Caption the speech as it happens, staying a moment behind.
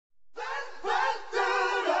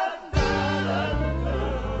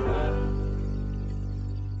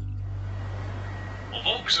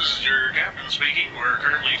Folks, this is your captain speaking. We're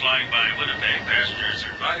currently flying by Winnipeg. Passengers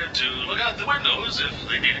are invited to look out the windows if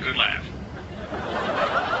they need a good laugh.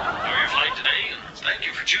 Enjoy your flight today, and thank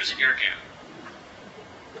you for choosing Air Canada.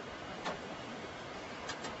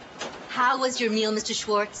 How was your meal, Mr.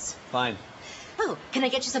 Schwartz? Fine. Oh, can I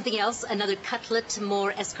get you something else? Another cutlet,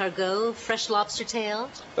 more escargot, fresh lobster tail?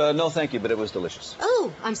 No, thank you, but it was delicious.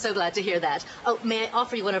 Oh, I'm so glad to hear that. Oh, may I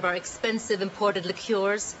offer you one of our expensive imported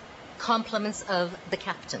liqueurs? Compliments of the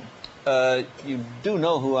captain. You do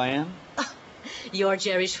know who I am? You're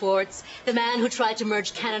Jerry Schwartz, the man who tried to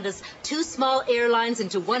merge Canada's two small airlines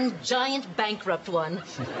into one giant bankrupt one.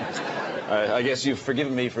 I guess you've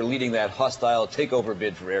forgiven me for leading that hostile takeover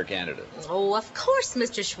bid for Air Canada. Oh, of course,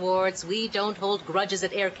 Mr. Schwartz. We don't hold grudges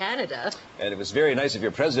at Air Canada. And it was very nice of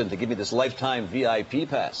your president to give me this lifetime VIP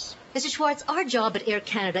pass. Mr. Schwartz, our job at Air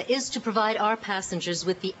Canada is to provide our passengers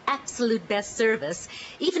with the absolute best service,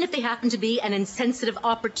 even if they happen to be an insensitive,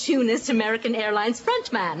 opportunist American Airlines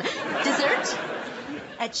frontman. Dessert?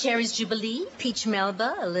 At Cherry's Jubilee, peach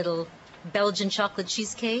melba, a little Belgian chocolate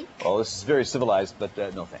cheesecake. Oh, this is very civilized, but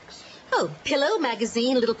no thanks. Oh, pillow,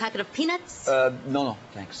 magazine, a little packet of peanuts. No,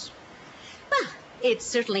 thanks. Well, it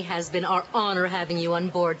certainly has been our honor having you on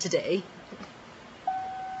board today.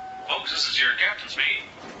 Folks, this is your captain speaking.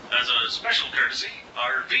 As a special courtesy,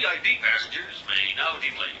 our VIP passengers may now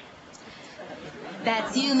deplane.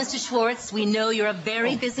 That's you, Mr. Schwartz. We know you're a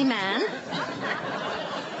very busy man.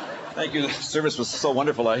 Thank you. The service was so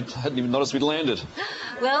wonderful, I hadn't even noticed we'd landed.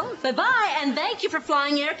 Well, bye-bye, and thank you for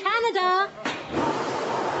flying Air Canada.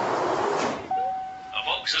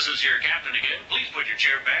 Folks, this is your captain again. Please put your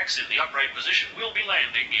chair backs in the upright position. We'll be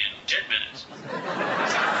landing in 10 minutes.